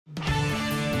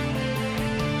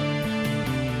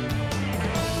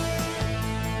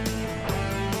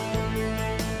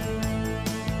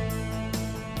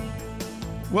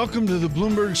Welcome to the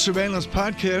Bloomberg Surveillance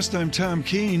Podcast. I'm Tom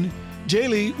Keene.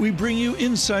 Daily, we bring you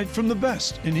insight from the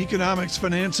best in economics,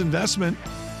 finance, investment,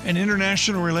 and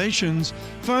international relations.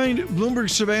 Find Bloomberg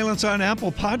Surveillance on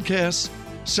Apple Podcasts,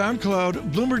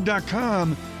 SoundCloud,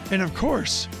 Bloomberg.com, and of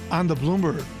course, on the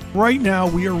Bloomberg. Right now,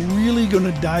 we are really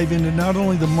going to dive into not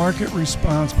only the market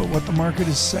response, but what the market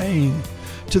is saying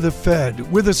to the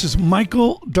Fed. With us is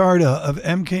Michael Darda of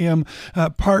MKM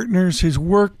Partners. His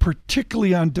work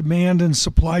particularly on demand and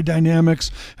supply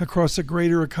dynamics across the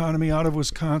greater economy out of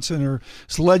Wisconsin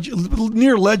is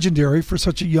near legendary for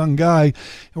such a young guy.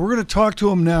 And we're going to talk to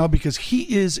him now because he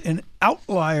is an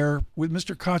outlier with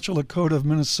Mr. Kochulakota of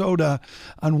Minnesota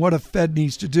on what a Fed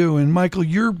needs to do. And Michael,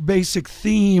 your basic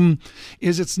theme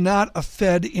is it's not a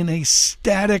Fed in a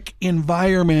static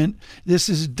environment. This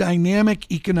is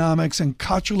dynamic economics, and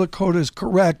Kochulakota is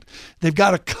correct. They've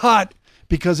got to cut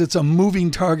because it's a moving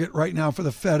target right now for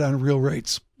the Fed on real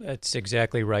rates. That's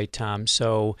exactly right, Tom.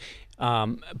 So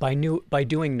by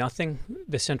doing nothing,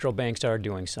 the central banks are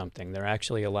doing something. They're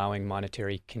actually allowing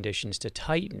monetary conditions to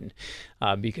tighten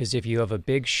because if you have a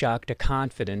big shock to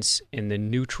confidence and the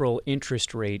neutral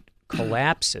interest rate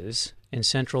collapses and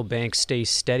central banks stay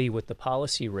steady with the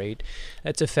policy rate,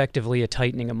 that's effectively a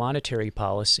tightening of monetary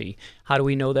policy. How do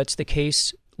we know that's the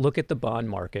case? Look at the bond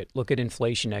market. Look at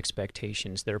inflation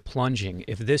expectations. They're plunging.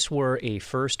 If this were a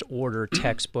first-order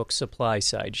textbook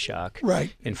supply-side shock,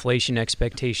 right, inflation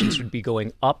expectations would be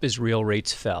going up as real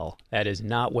rates fell. That is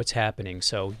not what's happening.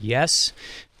 So, yes,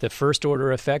 the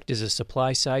first-order effect is a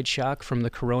supply-side shock from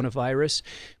the coronavirus,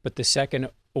 but the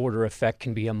second-order effect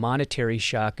can be a monetary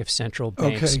shock if central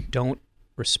banks don't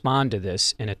respond to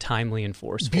this in a timely and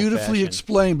forceful Beautifully fashion.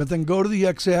 Explained, but then go to the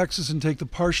x-axis and take the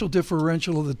partial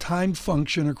differential of the time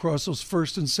function across those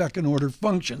first and second order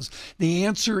functions. The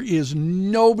answer is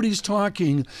nobody's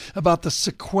talking about the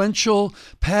sequential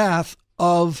path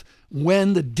of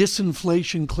when the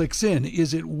disinflation clicks in.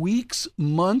 Is it weeks,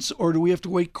 months, or do we have to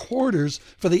wait quarters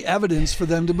for the evidence for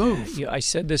them to move? Yeah, I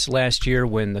said this last year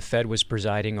when the Fed was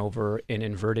presiding over an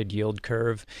inverted yield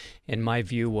curve, and my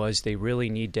view was they really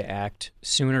need to act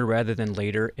sooner rather than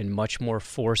later and much more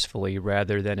forcefully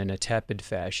rather than in a tepid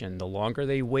fashion. The longer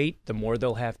they wait, the more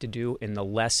they'll have to do, and the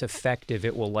less effective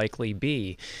it will likely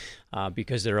be.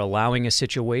 Because they're allowing a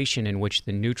situation in which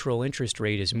the neutral interest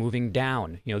rate is moving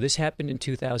down. You know, this happened in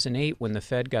 2008 when the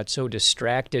Fed got so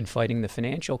distracted fighting the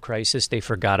financial crisis, they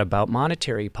forgot about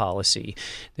monetary policy.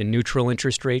 The neutral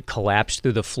interest rate collapsed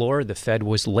through the floor. The Fed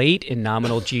was late and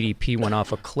nominal GDP went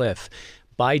off a cliff.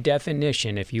 By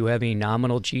definition, if you have a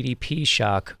nominal GDP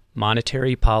shock,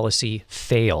 monetary policy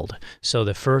failed. So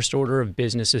the first order of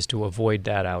business is to avoid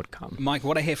that outcome. Mike,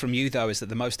 what I hear from you, though, is that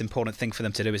the most important thing for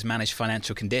them to do is manage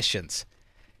financial conditions.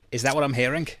 Is that what I'm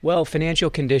hearing? Well, financial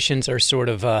conditions are sort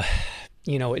of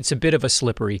it's a bit of a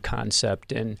slippery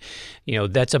concept. And,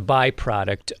 that's a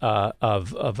byproduct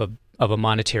of a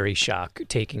monetary shock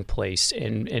taking place.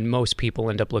 And most people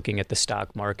end up looking at the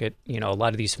stock market. A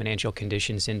lot of these financial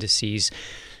conditions indices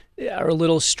are a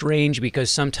little strange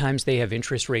because sometimes they have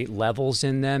interest rate levels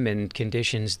in them and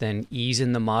conditions then ease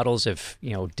in the models if,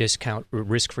 discount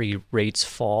risk-free rates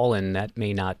fall, and that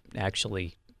may not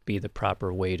actually be the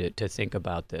proper way to think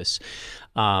about this.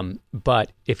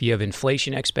 But if you have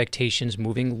inflation expectations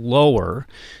moving lower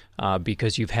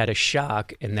because you've had a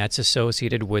shock and that's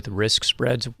associated with risk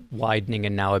spreads widening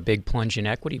and now a big plunge in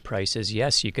equity prices,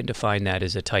 yes, you can define that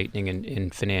as a tightening in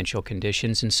financial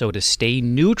conditions. And so to stay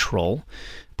neutral,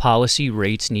 policy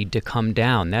rates need to come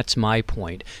down. That's my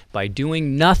point. By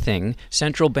doing nothing,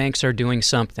 central banks are doing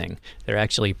something. They're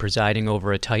actually presiding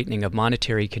over a tightening of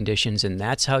monetary conditions, and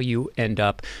that's how you end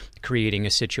up creating a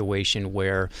situation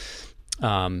where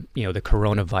the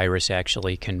coronavirus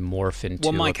actually can morph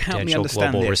into Mike, a potential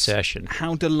global recession.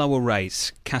 How do lower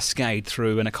rates cascade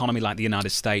through an economy like the United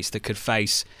States that could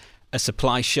face a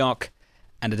supply shock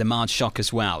and a demand shock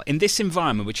as well? In this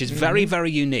environment, which is very, very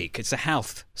unique, it's a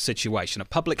health situation, a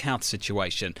public health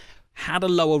situation. How do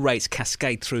lower rates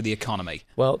cascade through the economy?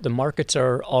 Well, the markets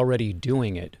are already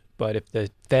doing it. But if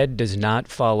the Fed does not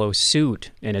follow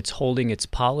suit and it's holding its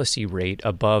policy rate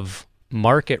above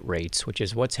market rates, which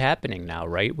is what's happening now,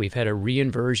 right? We've had a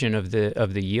reinversion of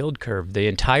the yield curve, the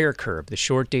entire curve. The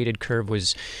short-dated curve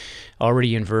was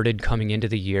already inverted coming into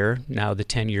the year. Now the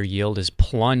 10-year yield is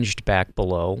plunged back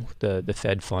below the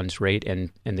Fed funds rate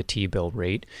and the T-bill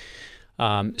rate.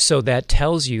 So that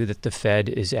tells you that the Fed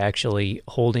is actually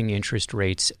holding interest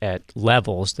rates at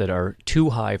levels that are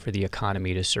too high for the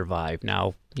economy to survive.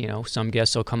 Now, some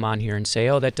guests will come on here and say,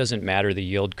 oh, that doesn't matter. The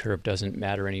yield curve doesn't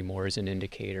matter anymore as an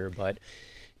indicator. But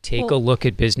take a look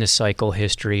at business cycle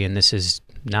history, and this is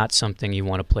not something you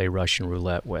want to play Russian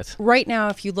roulette with. Right now,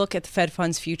 if you look at the Fed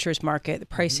funds futures market,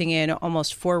 pricing in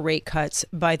almost 4 rate cuts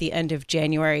by the end of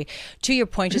January. To your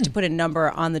point, just to put a number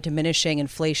on the diminishing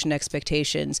inflation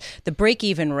expectations, the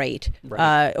break-even rate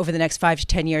over the next 5 to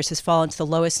 10 years has fallen to the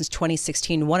lowest since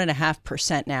 2016,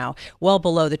 1.5% now, well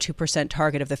below the 2%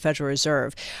 target of the Federal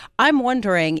Reserve. I'm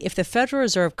wondering if the Federal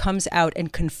Reserve comes out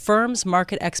and confirms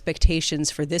market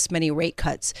expectations for this many rate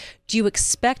cuts, do you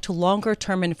expect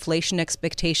longer-term inflation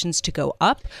expectations to go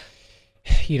up?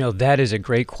 That is a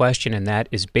great question, and that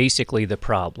is basically the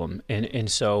problem. And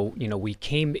so, we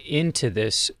came into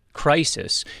this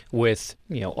crisis with,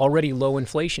 already low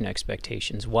inflation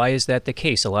expectations. Why is that the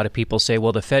case? A lot of people say,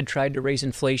 well, the Fed tried to raise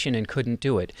inflation and couldn't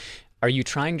do it. Are you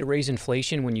trying to raise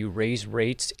inflation when you raise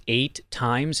rates 8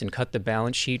 times and cut the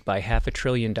balance sheet by $500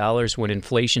 billion when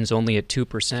inflation's only at 2%,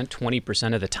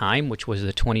 20% of the time, which was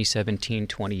the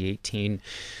 2017-2018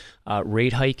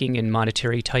 rate hiking and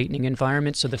monetary tightening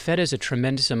environment? So the Fed has a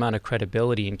tremendous amount of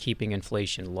credibility in keeping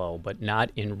inflation low, but not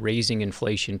in raising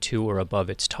inflation to or above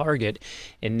its target.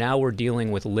 And now we're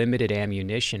dealing with limited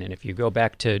ammunition. And if you go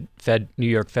back to New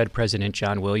York Fed President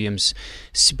John Williams'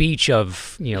 speech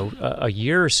of a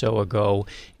year or so ago,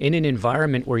 in an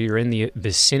environment where you're in the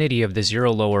vicinity of the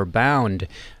zero lower bound,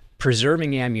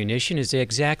 preserving ammunition is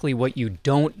exactly what you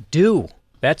don't do.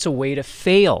 That's a way to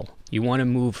fail. You want to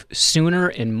move sooner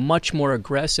and much more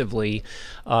aggressively,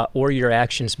 or your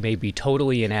actions may be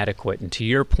totally inadequate. And to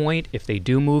your point, if they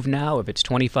do move now, if it's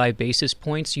 25 basis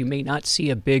points, you may not see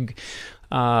a big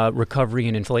recovery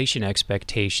in inflation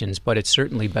expectations, but it's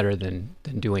certainly better than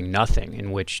doing nothing,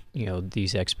 in which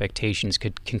these expectations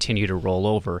could continue to roll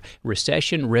over.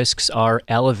 Recession risks are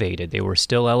elevated. They were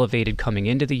still elevated coming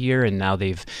into the year, and now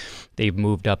they've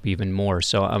moved up even more.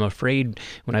 So I'm afraid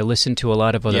when I listen to a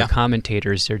lot of other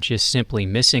commentators, they're just simply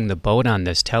missing the boat on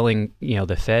this, telling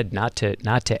the Fed not to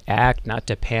act, not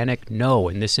to panic. No,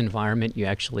 in this environment, you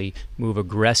actually move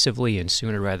aggressively and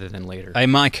sooner rather than later. Hey,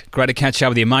 Mike, great to catch up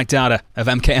with you. Mike Darda of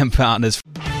MKM Partners.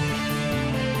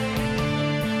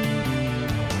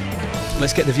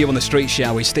 Let's get the view on the street,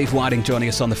 shall we? Steve Wieting joining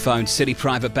us on the phone, Citi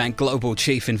Private Bank Global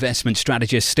Chief Investment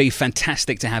Strategist. Steve,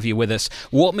 fantastic to have you with us.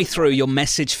 Walk me through your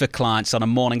message for clients on a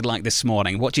morning like this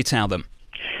morning. What do you tell them?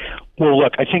 Well,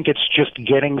 look, I think it's just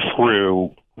getting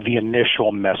through the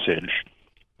initial message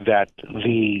that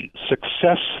the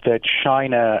success that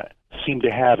China seemed to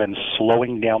have in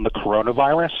slowing down the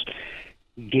coronavirus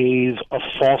gave a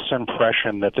false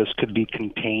impression that this could be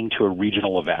contained to a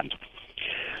regional event.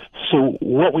 So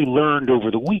what we learned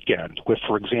over the weekend with,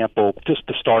 for example, just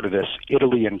the start of this,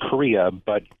 Italy and Korea,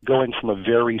 but going from a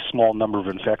very small number of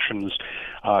infections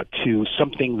to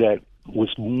something that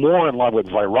was more in line with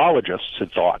virologists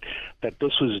had thought, that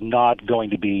this was not going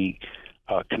to be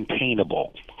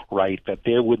containable, right? That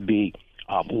there would be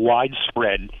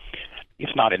widespread, if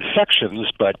not infections,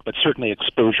 but certainly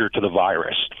exposure to the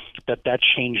virus, that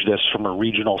changed this from a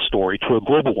regional story to a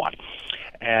global one.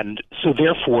 And so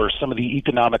therefore, some of the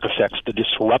economic effects, the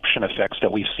disruption effects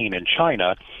that we've seen in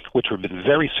China, which have been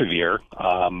very severe,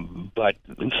 but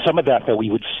some of that we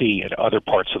would see in other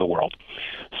parts of the world.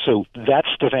 So that's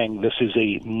the thing. This is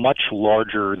a much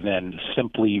larger than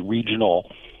simply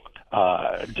regional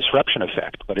disruption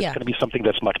effect, but it's going to be something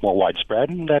that's much more widespread,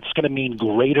 and that's going to mean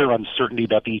greater uncertainty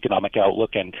about the economic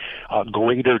outlook and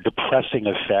greater depressing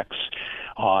effects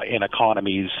in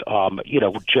economies,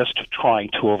 just trying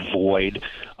to avoid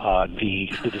the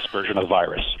dispersion of the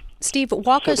virus. Steve,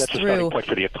 walk us that's through. That's a starting point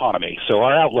for the economy. So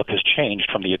our outlook has changed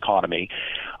from the economy,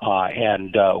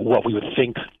 and what we would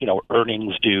think,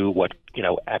 earnings do, what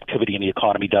activity in the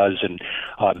economy does, and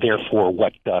therefore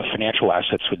what financial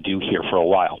assets would do here for a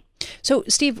while. So,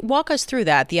 Steve, walk us through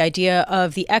that, the idea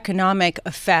of the economic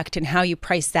effect and how you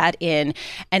price that in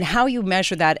and how you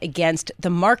measure that against the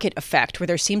market effect, where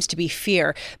there seems to be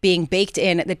fear being baked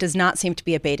in that does not seem to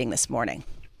be abating this morning.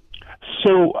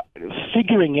 So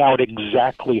figuring out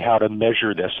exactly how to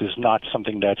measure this is not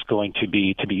something that's going to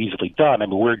be easily done. I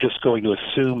mean, we're just going to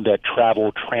assume that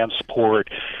travel, transport,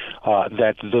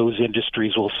 that those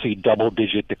industries will see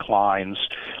double-digit declines,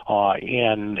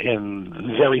 and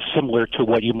very similar to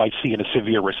what you might see in a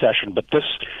severe recession. But this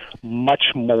much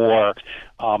more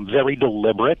very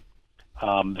deliberate,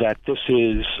 that this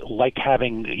is like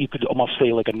having, you could almost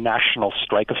say, like a national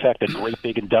strike effect, a great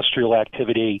big industrial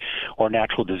activity or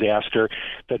natural disaster,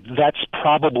 that's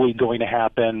probably going to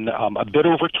happen a bit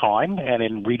over time and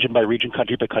in region by region,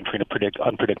 country by country in an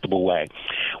unpredictable way.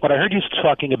 What I heard you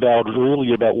talking about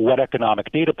earlier about what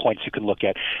economic data points you can look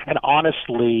at, and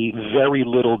honestly, very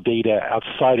little data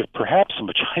outside of perhaps some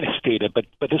of China's data, but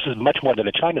this is much more than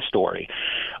a China story.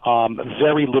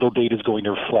 Very little data is going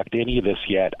to reflect any of this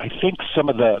yet. I think some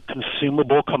of the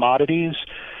consumable commodities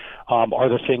are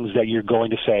the things that you're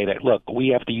going to say that, look, we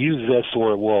have to use this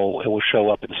or it will show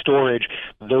up in storage.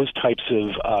 Those types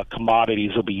of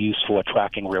commodities will be useful at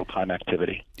tracking real-time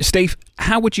activity. Steve,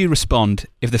 how would you respond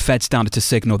if the Fed started to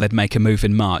signal they'd make a move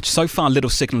in March? So far, little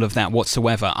signal of that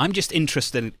whatsoever. I'm just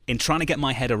interested in trying to get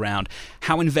my head around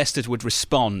how investors would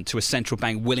respond to a central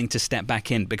bank willing to step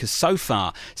back in, because so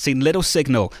far, seen little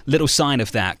signal, little sign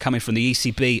of that coming from the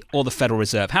ECB or the Federal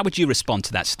Reserve. How would you respond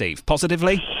to that, Steve?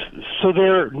 Positively? So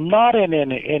they're not in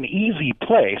an easy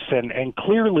place, and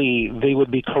clearly they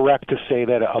would be correct to say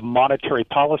that a monetary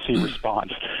policy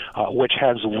response, which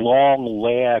has long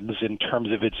lags in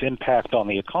terms of its impact on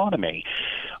the economy,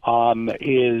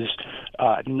 is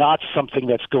not something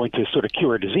that's going to sort of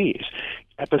cure a disease.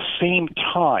 At the same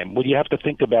time, what you have to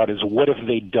think about is what if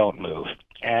they don't move?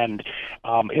 And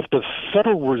if the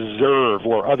Federal Reserve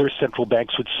or other central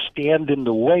banks would stand in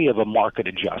the way of a market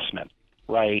adjustment,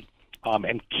 right,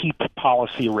 and keep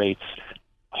policy rates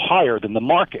higher than the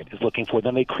market is looking for,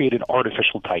 then they create an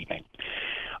artificial tightening.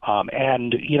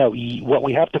 And, what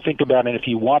we have to think about, and if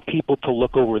you want people to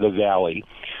look over the valley,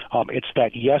 it's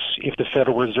that, yes, if the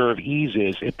Federal Reserve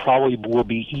eases, it probably will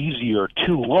be easier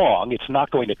too long. It's not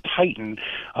going to tighten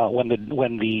when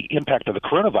the impact of the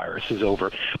coronavirus is over.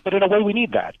 But in a way, we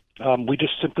need that. We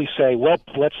just simply say, well,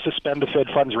 let's suspend the Fed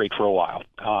funds rate for a while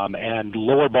and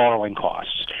lower borrowing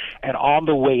costs. And on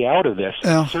the way out of this,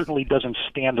 it certainly doesn't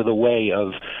stand in the way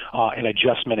of an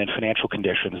adjustment in financial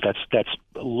conditions that's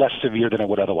less severe than it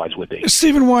would otherwise would be.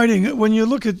 Stephen Wieting, when you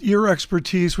look at your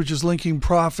expertise, which is linking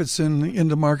profits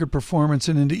into market performance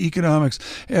and into economics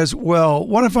as well,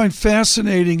 what I find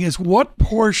fascinating is what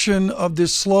portion of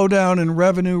this slowdown in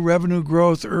revenue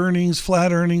growth, earnings,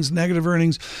 flat earnings, negative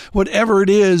earnings, whatever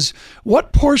it is,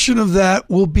 what portion of that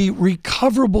will be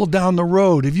recoverable down the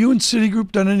road? Have you and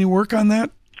Citigroup done any work on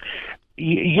that?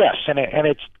 Yes, and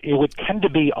it would tend to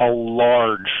be a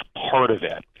large part of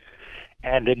it,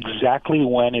 and exactly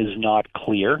when is not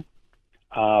clear.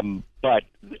 But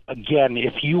again,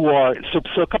 if you are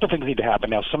so a couple of things need to happen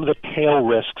now. Some of the tail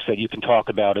risks that you can talk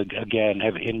about again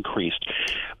have increased.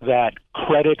 That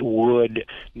credit would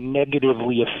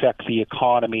negatively affect the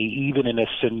economy, even in a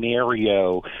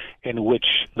scenario in which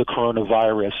the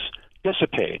coronavirus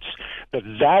dissipates.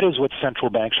 That is what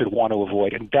central banks should want to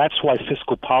avoid, and that's why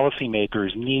fiscal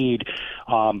policymakers need,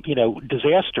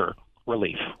 disaster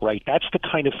relief, right? That's the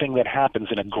kind of thing that happens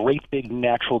in a great big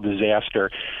natural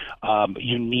disaster.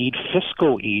 You need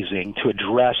fiscal easing to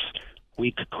address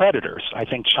weak creditors. I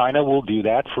think China will do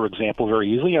that, for example,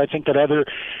 very easily. I think that other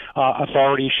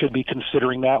authorities should be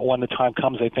considering that when the time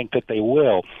comes. I think that they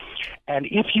will. And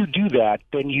if you do that,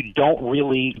 then you don't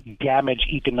really damage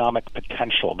economic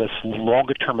potential, this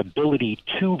longer-term ability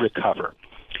to recover.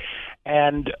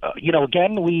 And,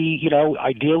 again,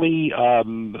 ideally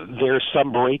there's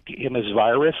some break in this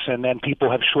virus, and then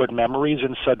people have short memories,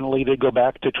 and suddenly they go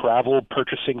back to travel,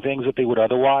 purchasing things that they would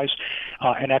otherwise,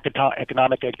 and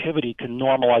economic activity can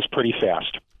normalize pretty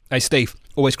fast. Hey, Steve,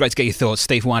 always great to get your thoughts.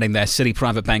 Steve Wieting there, Citi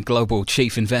Private Bank Global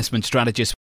Chief Investment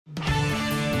Strategist.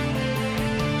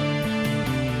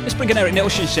 Let's bring in Erik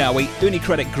Nielsen, shall we?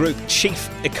 Unicredit Group Chief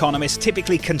Economist,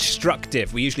 typically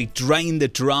constructive. We usually drain the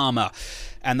drama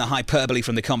and the hyperbole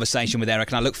from the conversation with Erik,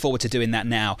 and I look forward to doing that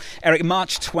now. Erik,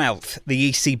 March 12th, the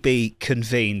ECB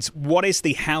convenes. What is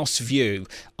the House view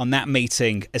on that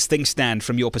meeting as things stand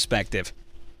from your perspective?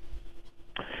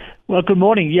 Well, good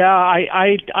morning. Yeah,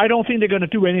 I don't think they're going to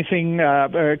do anything.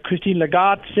 Christine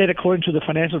Lagarde said, according to the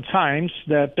Financial Times,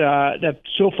 that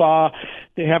so far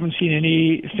they haven't seen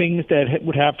any things that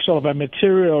would have sort of a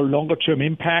material longer-term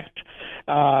impact.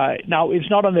 Now, it's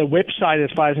not on their website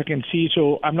as far as I can see,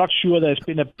 so I'm not sure there's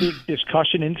been a big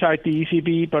discussion inside the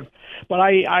ECB. But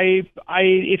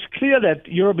it's clear that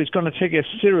Europe is going to take a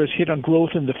serious hit on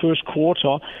growth in the first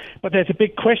quarter. But there's a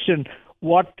big question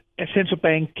what a central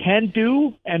bank can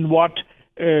do and what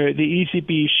the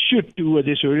ECB should do at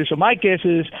this early. So my guess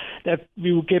is that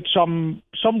we will get some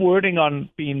wording on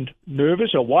being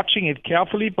nervous or watching it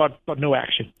carefully, but no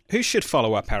action. Who should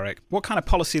follow up, Erik? What kind of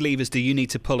policy levers do you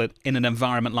need to pull it in an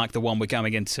environment like the one we're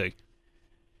going into?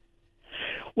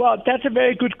 Well, that's a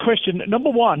very good question. Number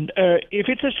one, if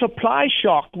it's a supply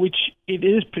shock, which it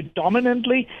is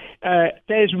predominantly,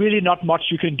 there is really not much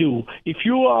you can do. If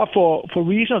you are, for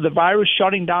reason of the virus,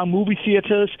 shutting down movie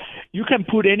theaters, you can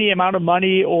put any amount of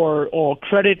money or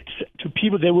credit to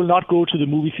people, they will not go to the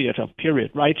movie theater,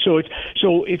 period, right? So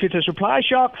if it's a supply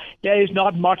shock, there is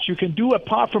not much you can do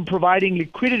apart from providing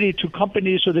liquidity to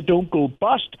companies so they don't go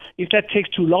bust. If that takes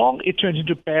too long, it turns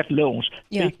into bad loans.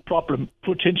 Yeah. Big problem,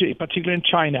 potentially, particularly in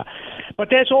China. But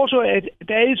there is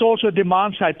also a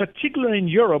demand side, particularly in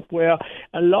Europe, where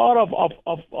a lot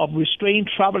of restrained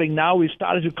traveling now is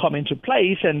starting to come into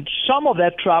place, and some of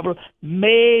that travel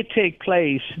may take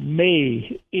place,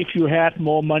 if you had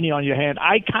more money on your hand.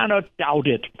 I cannot doubt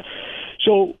it.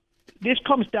 So this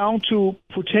comes down to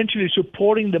potentially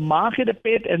supporting the market a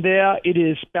bit, and there it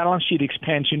is balance sheet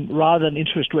expansion rather than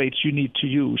interest rates you need to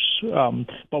use.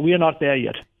 But we are not there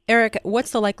yet. Erik,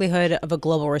 what's the likelihood of a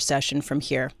global recession from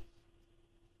here?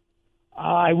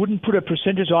 I wouldn't put a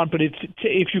percentage on, but it's,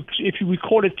 if you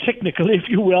call it technical, if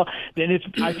you will, then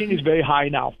I think it's very high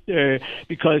now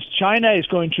because China is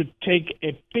going to take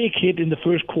a big hit in the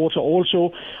first quarter.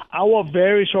 Also, our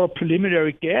very sort of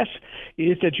preliminary guess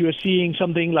is that you are seeing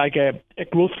something like a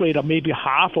growth rate of maybe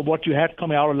half of what you had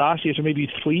coming out of last year, so maybe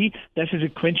 3%. That's a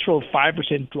sequential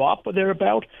 5% drop or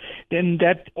thereabout. Then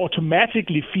that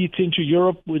automatically feeds into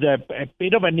Europe with a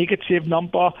bit of a negative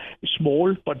number,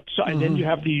 small, but and then you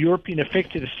have the European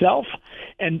effect itself,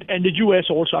 and the U.S.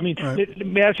 also. I mean,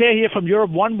 may I say here from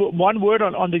Europe one word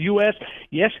on the U.S.?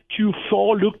 Yes,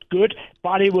 Q4 looked good,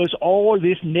 but it was all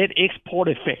this net export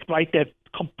effect, right? That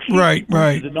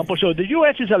completely the number. So the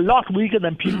U.S. is a lot weaker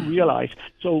than people realize.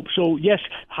 So yes,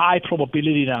 high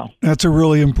probability now. That's a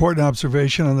really important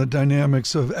observation on the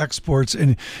dynamics of exports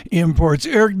and imports.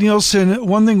 Erik Nielsen,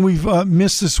 one thing we've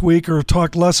missed this week or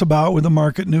talked less about with the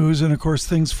market news and, of course,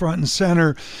 things front and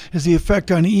center is the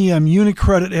effect on EM.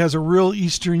 Unicredit has a real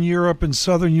Eastern Europe and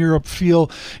Southern Europe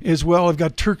feel as well. I've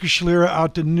got Turkish lira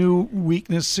out to new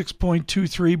weakness,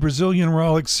 6.23, Brazilian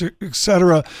real, et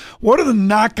cetera. What are the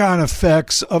knock-on effects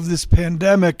of this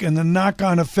pandemic and the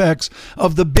knock-on effects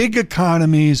of the big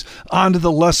economies onto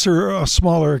the lesser,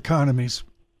 smaller economies?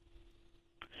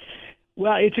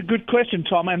 Well, it's a good question,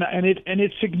 Tom, and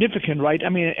it's significant, right? I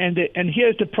mean, and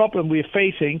here's the problem we're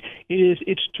facing: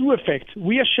 it's two effects.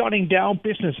 We are shutting down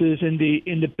businesses in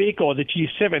the big or the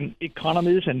G7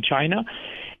 economies and China,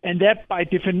 and that by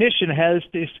definition has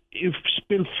this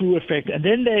spill-through effect. And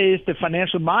then there is the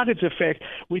financial markets effect,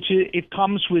 which it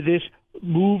comes with this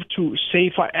move to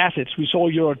safer assets. We saw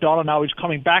euro dollar now is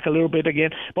coming back a little bit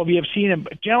again, but we have seen,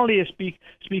 generally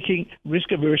speaking,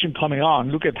 risk aversion coming on.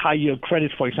 Look at high yield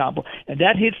credit, for example, and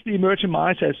that hits the emerging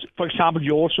markets, as, for example,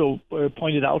 you also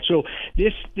pointed out. So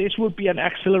this would be an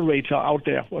accelerator out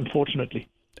there, unfortunately.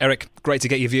 Erik, great to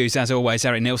get your views as always.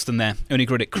 Erik Nielsen there,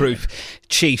 Unicredit Group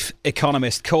Chief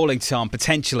Economist, calling Tom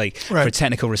potentially for a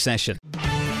technical recession.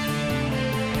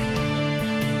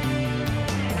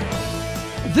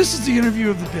 This is the interview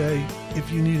of the day if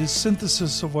you need a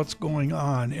synthesis of what's going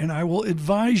on. And I will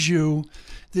advise you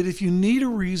that if you need a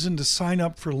reason to sign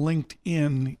up for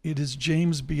LinkedIn, it is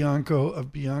James Bianco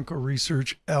of Bianco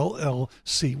Research,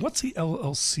 LLC. What's the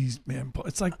LLC, man?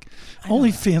 It's like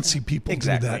only fancy people do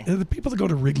that. The people that go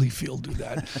to Wrigley Field do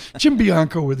that. Jim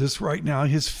Bianco with us right now.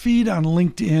 His feed on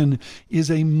LinkedIn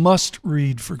is a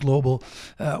must-read for global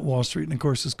Wall Street, and of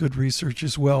course, it's good research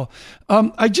as well.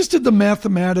 I just did the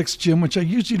mathematics, Jim, which I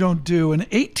usually don't do. An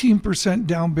 18%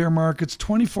 down bear market's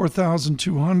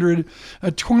 24,200,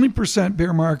 a 20%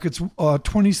 bear market's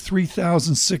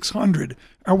 23,600.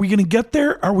 Are we going to get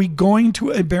there? Are we going to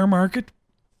a bear market?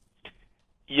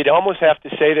 You'd almost have to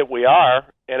say that we are,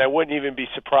 and I wouldn't even be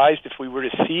surprised if we were to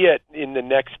see it in the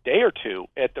next day or two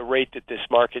at the rate that this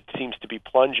market seems to be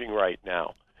plunging right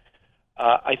now.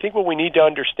 I think what we need to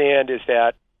understand is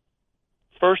that,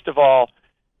 first of all,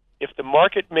 if the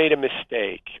market made a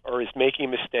mistake or is making a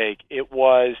mistake, it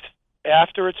was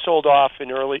after it sold off in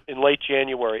late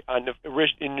January in the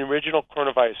original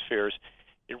coronavirus fears.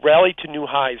 It rallied to new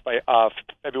highs by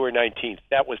February 19th.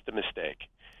 That was the mistake.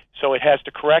 So it has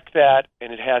to correct that,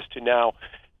 and it has to now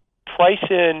price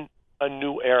in a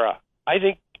new era. I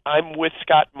think I'm with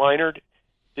Scott Meinert.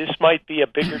 This might be a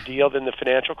bigger deal than the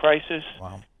financial crisis.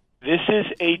 Wow. This is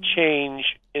a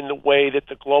change in the way that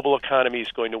the global economy is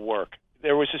going to work.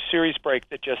 There was a series break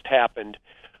that just happened.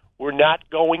 We're not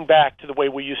going back to the way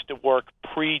we used to work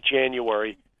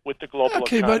pre-January with the global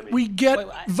economy. Okay, but we get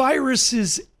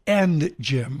viruses end,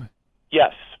 Jim.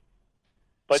 Yes,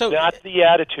 but not the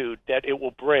attitude that it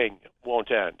will bring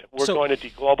won't end. We're going to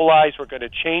deglobalize. We're going to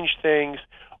change things.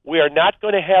 We are not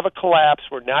going to have a collapse.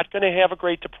 We're not going to have a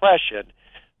Great Depression,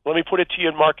 Let me put it to you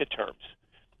in market terms.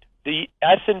 The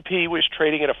S&P was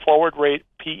trading at a forward rate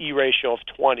PE ratio of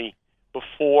 20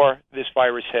 before this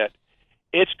virus hit.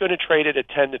 It's going to trade at a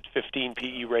 10 to 15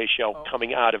 PE ratio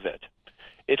coming out of it.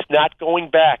 It's not going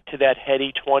back to that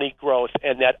heady 20 growth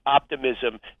and that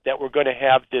optimism that we're going to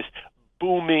have this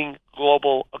booming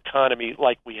global economy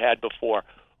like we had before.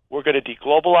 We're going to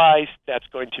deglobalize. That's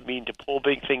going to mean to pull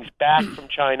big things back from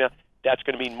China. That's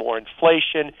going to mean more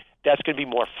inflation. That's going to be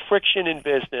more friction in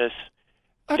business.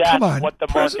 That's what the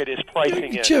market is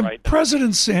pricing in Jim, right now.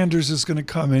 President Sanders is going to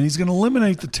come in. He's going to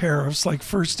eliminate the tariffs like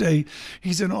first day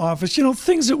he's in office. You know,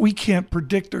 things that we can't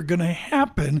predict are going to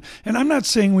happen. And I'm not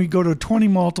saying we go to a 20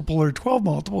 multiple or 12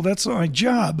 multiple. That's not my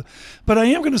job. But I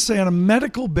am going to say on a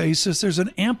medical basis, there's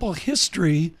an ample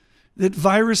history that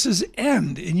viruses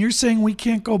end. And you're saying we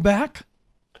can't go back?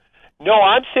 No,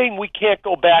 I'm saying we can't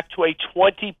go back to a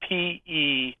 20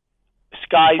 PE,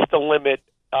 sky's the limit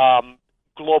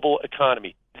global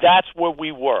economy. That's where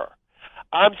we were.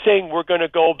 I'm saying we're going to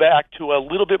go back to a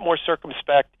little bit more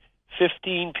circumspect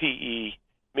 15 PE,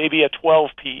 maybe a 12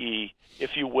 PE,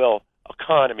 if you will,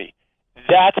 economy.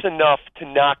 That's enough to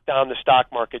knock down the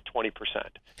stock market 20%.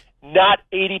 Not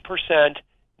 80%,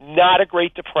 not a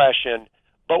Great Depression,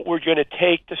 but we're going to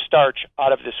take the starch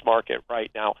out of this market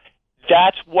right now.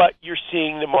 That's what you're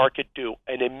seeing the market do,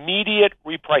 an immediate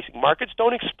repricing. Markets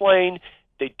don't explain.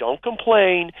 They don't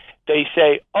complain. They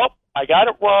say, oh, I got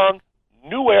it wrong,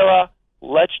 new era,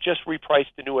 let's just reprice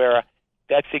the new era.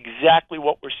 That's exactly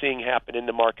what we're seeing happen in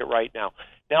the market right now.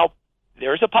 Now,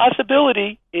 there's a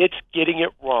possibility it's getting it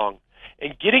wrong.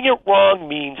 And getting it wrong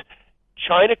means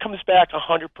China comes back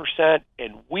 100%,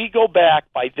 and we go back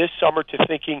by this summer to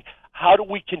thinking, how do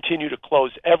we continue to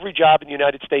close every job in the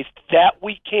United States that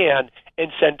we can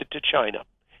and send it to China?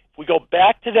 If we go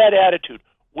back to that attitude,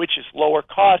 which is lower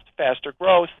cost, faster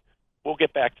growth, we'll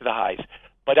get back to the highs.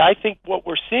 But I think what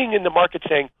we're seeing in the market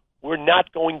saying, we're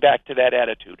not going back to that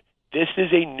attitude. This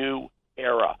is a new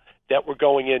era that we're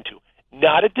going into.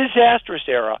 Not a disastrous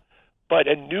era, but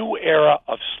a new era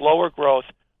of slower growth,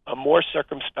 a more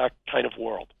circumspect kind of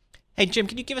world. Hey, Jim,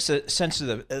 can you give us a sense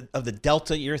of the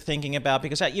delta you're thinking about?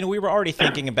 Because, we were already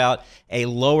thinking about a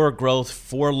lower growth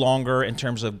for longer in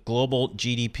terms of global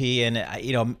GDP and,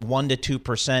 1% to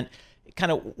 2%.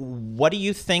 Kind of what do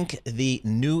you think the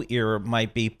new era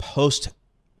might be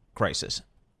post-crisis?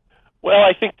 Well,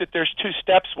 I think that there's two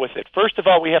steps with it. First of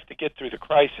all, we have to get through the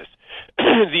crisis.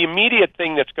 The immediate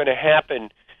thing that's going to happen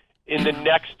in the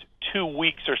next 2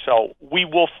 weeks or so, we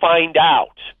will find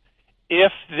out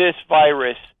if this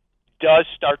virus does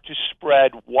start to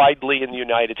spread widely in the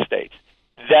United States.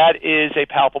 That is a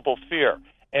palpable fear.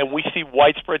 And we see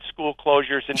widespread school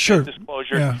closures and business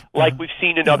closures like we've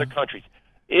seen in other countries.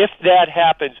 If that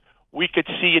happens, we could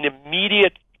see an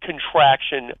immediate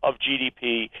contraction of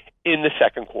GDP in the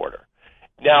second quarter.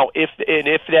 Now, if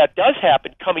that does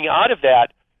happen, coming out of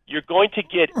that, you're going to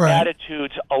get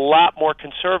attitudes a lot more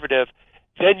conservative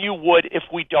than you would if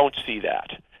we don't see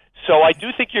that. So I do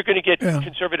think you're going to get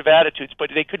conservative attitudes, but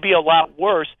they could be a lot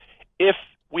worse if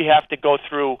we have to go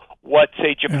through what,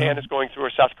 say, Japan is going through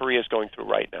or South Korea is going through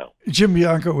right now. Jim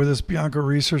Bianco with us, Bianco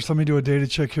Research. Let me do a data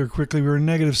check here quickly. We were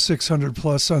negative 600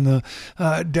 plus on the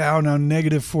Dow, now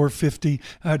negative 450.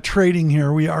 Trading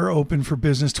here, we are open for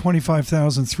business,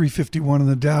 25,351 on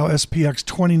the Dow, SPX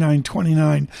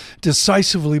 2929,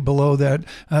 decisively below that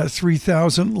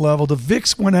 3,000 level. The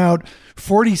VIX went out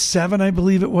 47, I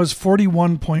believe it was,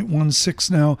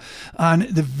 41.16 now on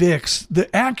the VIX.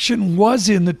 The action was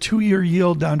in the 2-year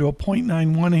yield down to a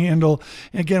 0.91 handle.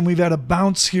 Again, we've had a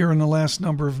bounce here in the last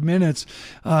number of minutes.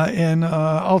 And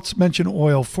I'll mention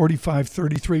oil,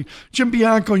 45.33. Jim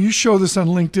Bianco, you show this on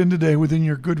LinkedIn today within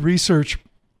your good research,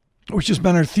 which has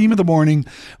been our theme of the morning,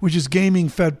 which is gaming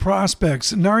Fed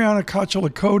prospects. Narayana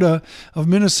Kocherlakota of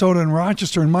Minnesota and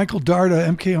Rochester, and Michael Darda,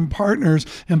 MKM Partners,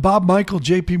 and Bob Michael,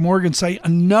 JPMorgan, say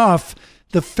enough.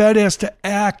 The Fed has to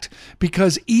act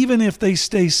because even if they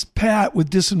stay pat with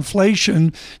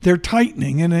disinflation, they're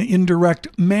tightening in an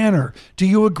indirect manner. Do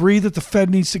you agree that the Fed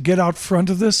needs to get out front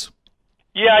of this?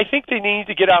 Yeah, I think they need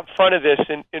to get out front of this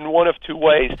in one of two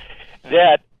ways.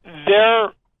 That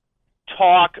their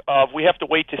talk of we have to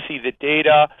wait to see the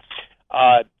data.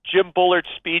 Jim Bullard's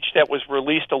speech that was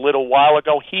released a little while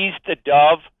ago, he's the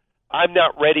dove. I'm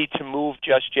not ready to move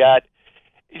just yet.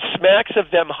 It smacks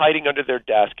of them hiding under their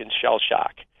desk in shell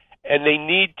shock. And they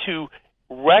need to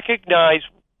recognize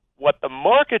what the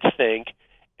markets think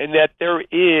and that there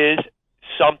is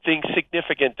something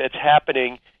significant that's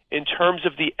happening in terms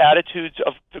of the attitudes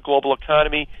of the global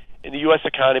economy and the U.S.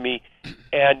 economy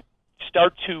and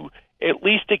start to at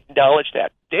least acknowledge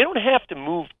that. They don't have to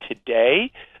move today,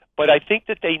 but I think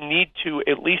that they need to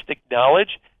at least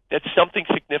acknowledge that something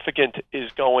significant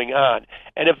is going on.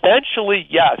 And eventually,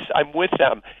 yes, I'm with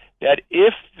them, that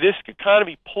if this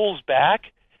economy pulls back,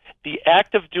 the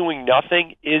act of doing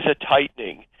nothing is a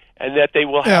tightening, and that they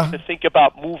will have to think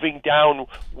about moving down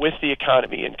with the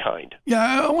economy in kind.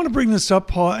 Yeah, I want to bring this up,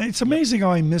 Paul. It's amazing how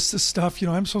I miss this stuff.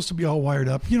 I'm supposed to be all wired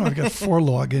up. I've got 4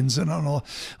 logins, and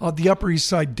all the Upper East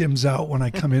Side dims out when I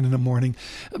come in the morning.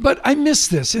 But I miss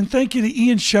this, and thank you to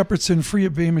Ian Shepherdson, Freya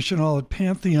Bamish, and all at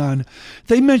Pantheon.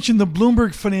 They mentioned the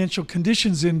Bloomberg Financial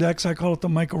Conditions Index. I call it the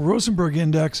Michael Rosenberg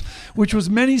Index, which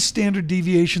was many standard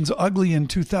deviations ugly in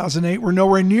 2008. We're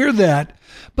nowhere near that.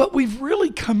 But we've really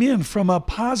come in from a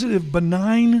positive,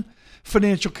 benign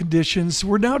financial conditions.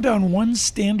 We're now down 1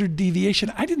 standard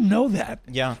deviation. I didn't know that.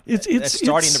 Yeah, it's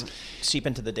starting to seep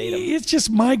into the data. It's just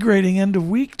migrating end of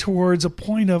week towards a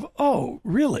point of, oh,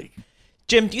 really?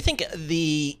 Jim, do you think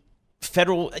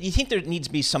there needs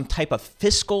to be some type of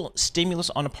fiscal stimulus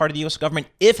on the part of the U.S. government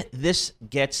if this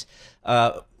gets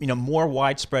more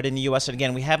widespread in the U.S.? And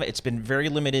again, it's been very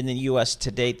limited in the U.S.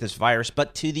 to date, this virus,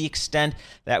 but to the extent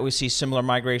that we see similar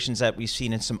migrations that we've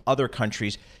seen in some other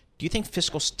countries, do you think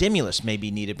fiscal stimulus may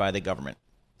be needed by the government?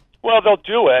 Well, they'll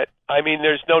do it. I mean,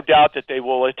 there's no doubt that they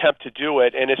will attempt to do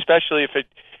it, and especially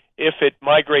if it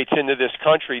migrates into this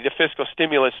country, the fiscal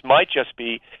stimulus might just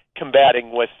be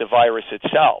combating with the virus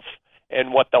itself,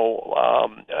 and what they'll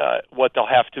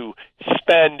have to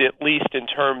spend, at least in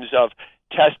terms of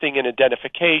testing and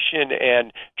identification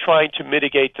and trying to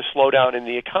mitigate the slowdown in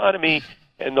the economy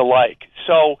and the like.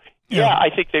 So, yeah, I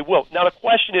think they will. Now, the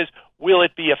question is, will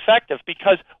it be effective?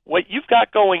 Because what you've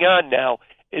got going on now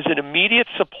is an immediate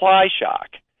supply shock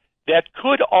that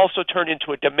could also turn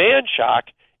into a demand shock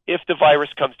if the virus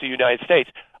comes to the United States.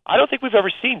 I don't think we've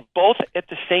ever seen both at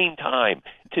the same time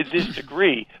to this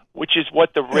degree, which is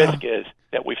what the risk is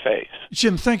that we face.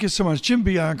 Jim, thank you so much. Jim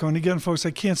Bianco. And again, folks,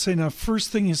 I can't say enough. First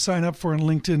thing you sign up for on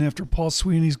LinkedIn after Paul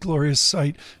Sweeney's glorious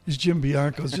site is Jim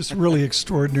Bianco. It's just really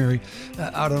extraordinary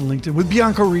out on LinkedIn with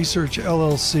Bianco Research,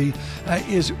 LLC,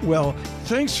 as well.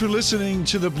 Thanks for listening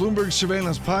to the Bloomberg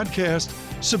Surveillance Podcast.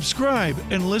 Subscribe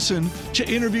and listen to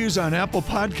interviews on Apple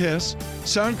Podcasts,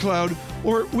 SoundCloud,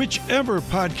 or whichever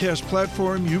podcast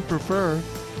platform you prefer.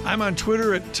 I'm on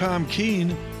Twitter at Tom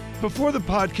Keene. Before the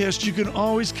podcast, you can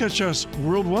always catch us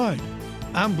worldwide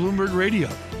on Bloomberg Radio.